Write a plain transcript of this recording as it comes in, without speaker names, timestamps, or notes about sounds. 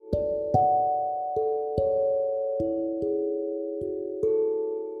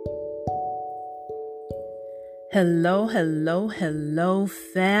Hello, hello, hello,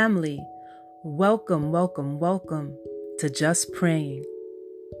 family. Welcome, welcome, welcome to Just Praying.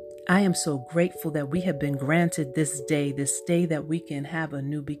 I am so grateful that we have been granted this day that we can have a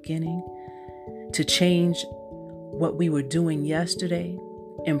new beginning, to change what we were doing yesterday,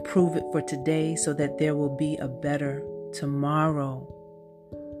 improve it for today so that there will be a better tomorrow.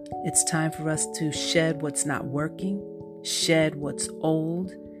 It's time for us to shed what's not working, shed what's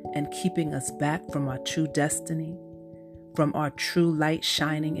old, and keeping us back from our true destiny, from our true light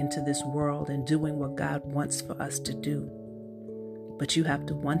shining into this world and doing what God wants for us to do. But you have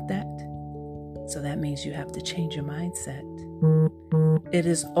to want that. So that means you have to change your mindset. It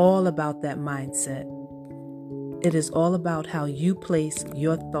is all about that mindset. It is all about how you place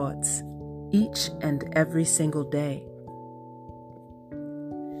your thoughts each and every single day.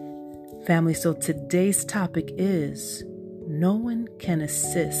 Family, so today's topic is: no one can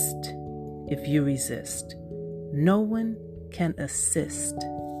assist if you resist. No one can assist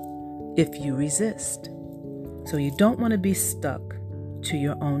if you resist. So you don't want to be stuck to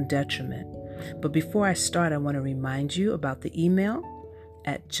your own detriment. But before I start, I want to remind you about the email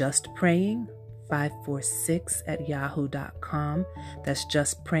at justpraying546@yahoo.com. That's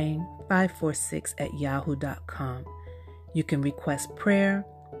justpraying546@yahoo.com. You can request prayer,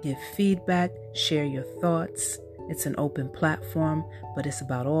 give feedback, share your thoughts. It's an open platform, but it's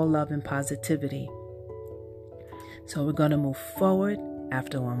about all love and positivity. So we're going to move forward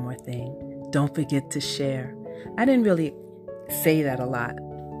after one more thing. Don't forget to share. I didn't really say that a lot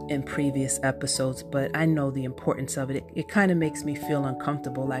in previous episodes, but I know the importance of it. It kind of makes me feel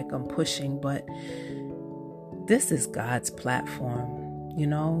uncomfortable, like I'm pushing, but this is God's platform. You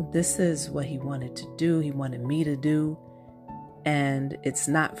know, this is what He wanted to do. He wanted me to do. And it's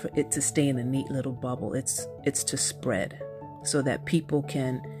not for it to stay in a neat little bubble. It's to spread so that people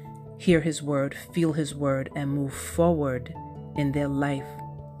can hear His word, feel His word, and move forward in their life,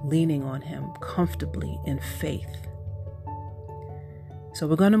 leaning on Him comfortably in faith. So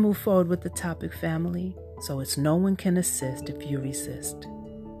we're going to move forward with the topic, family. So it's no one can assist if you resist.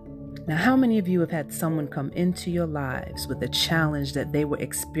 Now, how many of you have had someone come into your lives with a challenge that they were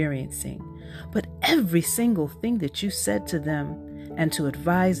experiencing, but every single thing that you said to them and to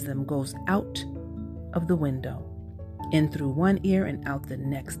advise them goes out of the window, in through one ear and out the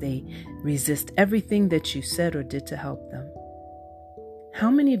next? They resist everything that you said or did to help them. How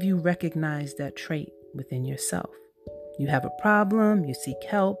many of you recognize that trait within yourself? You have a problem, you seek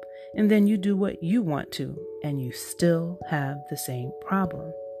help, and then you do what you want to, and you still have the same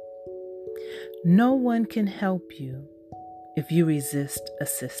problem. No one can help you if you resist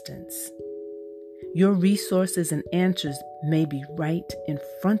assistance. Your resources and answers may be right in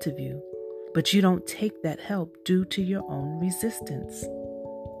front of you, but you don't take that help due to your own resistance.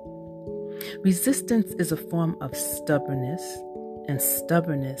 Resistance is a form of stubbornness, and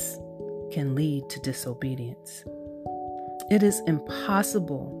stubbornness can lead to disobedience. It is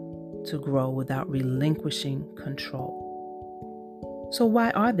impossible to grow without relinquishing control. So why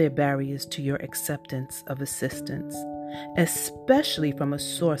are there barriers to your acceptance of assistance, especially from a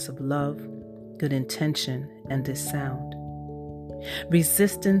source of love, good intention, and is sound?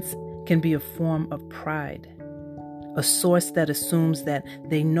 Resistance can be a form of pride, a source that assumes that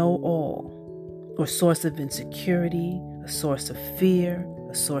they know all, or source of insecurity, a source of fear,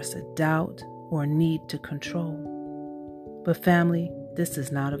 a source of doubt, or a need to control. But family, this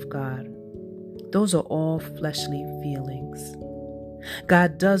is not of God. Those are all fleshly feelings.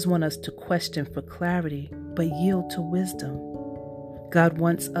 God does want us to question for clarity, but yield to wisdom. God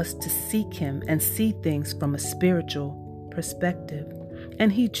wants us to seek Him and see things from a spiritual perspective.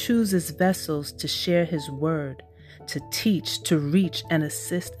 And He chooses vessels to share His word, to teach, to reach, and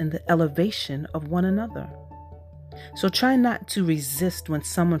assist in the elevation of one another. So try not to resist when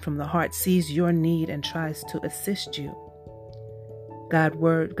someone from the heart sees your need and tries to assist you.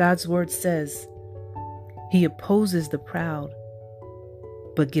 God's word says He opposes the proud,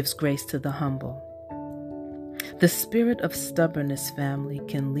 but gives grace to the humble. The spirit of stubbornness, family,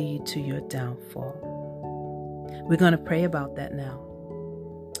 can lead to your downfall. We're going to pray about that now.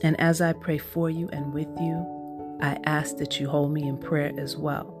 And as I pray for you and with you, I ask that you hold me in prayer as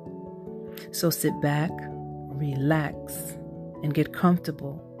well. So sit back, relax, and get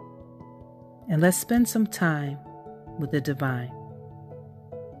comfortable. And let's spend some time with the divine.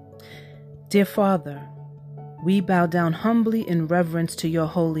 Dear Father, we bow down humbly in reverence to your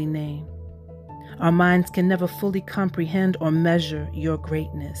holy name. Our minds can never fully comprehend or measure your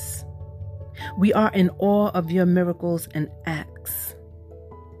greatness. We are in awe of your miracles and acts.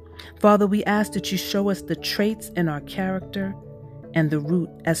 Father, we ask that you show us the traits in our character and the root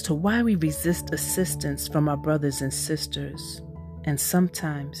as to why we resist assistance from our brothers and sisters, and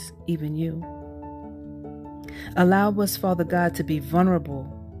sometimes even you. Allow us, Father God, to be vulnerable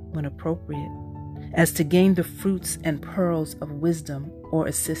when appropriate, as to gain the fruits and pearls of wisdom or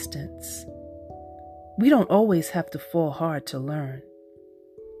assistance. We don't always have to fall hard to learn.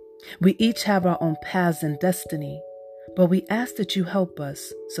 We each have our own paths and destiny, but we ask that you help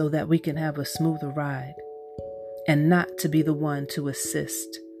us so that we can have a smoother ride, and not to be the one to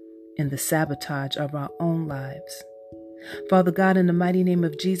assist in the sabotage of our own lives. Father God, in the mighty name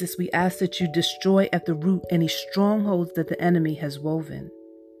of Jesus, we ask that you destroy at the root any strongholds that the enemy has woven.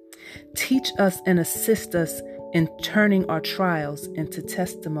 Teach us and assist us in turning our trials into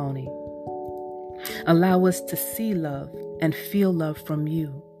testimony. Allow us to see love and feel love from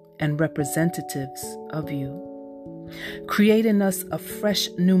you and representatives of you. Create in us a fresh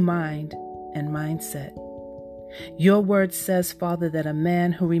new mind and mindset. Your word says, Father, that a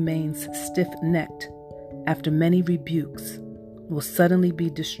man who remains stiff-necked after many rebukes will suddenly be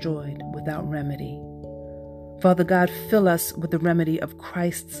destroyed without remedy. Father God, fill us with the remedy of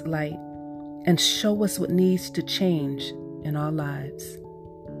Christ's light and show us what needs to change in our lives.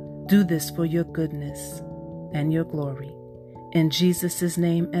 Do this for your goodness and your glory. In Jesus'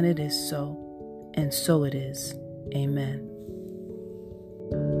 name, and it is so, and so it is. Amen.